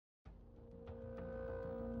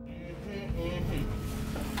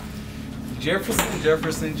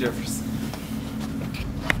Jefferson.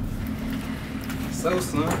 So,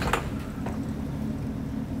 son,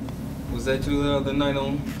 was that you the other night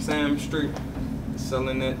on Sam Street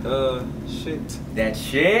selling that shit? That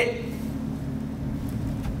shit?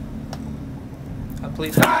 I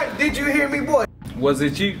plead. Did you hear me, boy? Was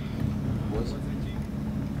it you?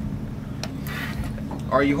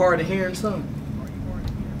 Are you hard of hearing, son?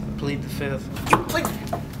 Plead the fifth. Please.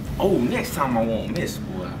 Oh, next time I won't miss,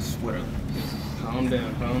 boy. I swear. Calm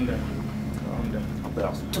down. I bet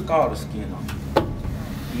I took all the skin off.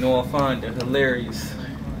 You know, I find it hilarious.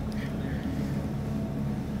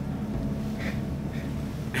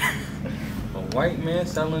 A white man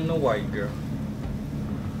selling a white girl.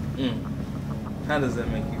 How does that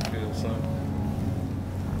make you feel, son?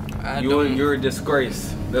 You're a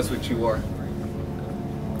disgrace. That's what you are.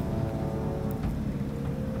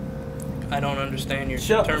 I don't understand your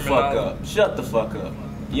Shut the terminology. fuck up. Shut the fuck up.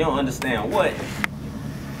 You don't understand what?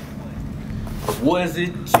 Was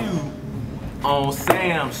it you on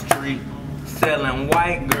Sam Street selling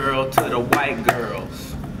white girl to the white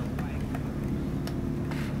girls?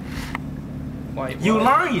 White You boy.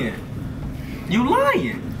 lying. You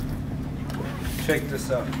lying. Check this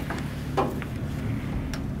out.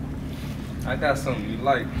 I got something you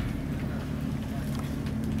like.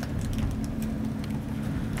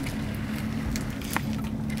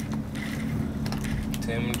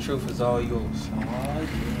 Tell me the truth is all yours. Oh,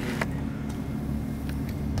 yeah.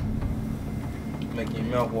 Make your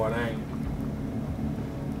mouth water, ain't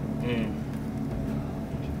it?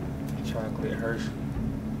 Chocolate Hershey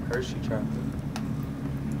chocolate.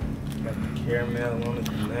 Got the caramel on it,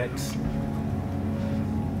 the nuts.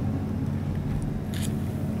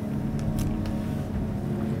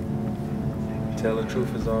 Tell the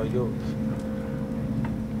truth is all yours.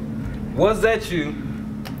 Was that you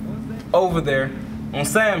over there on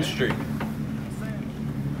Sam Street?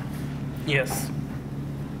 Yes.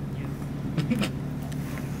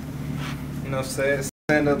 Enough said.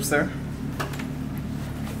 Stand up, sir.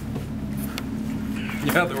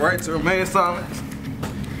 You have the right to remain silent.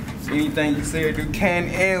 Anything you say or do can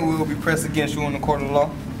and will be pressed against you in the court of law.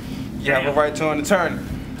 You have a right to an attorney.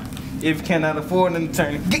 If you cannot afford an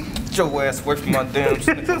attorney, get your ass away from my damn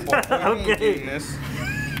snicker boy. Okay. This.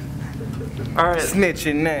 All right.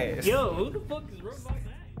 Snitching ass. Yo, who the fuck is wrong about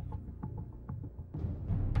that?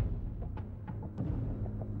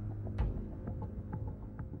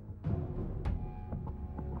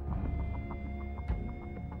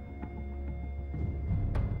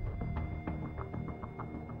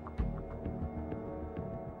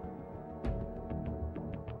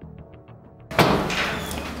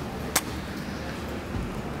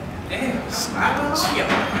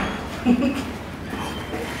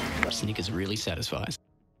 Sneakers really satisfies.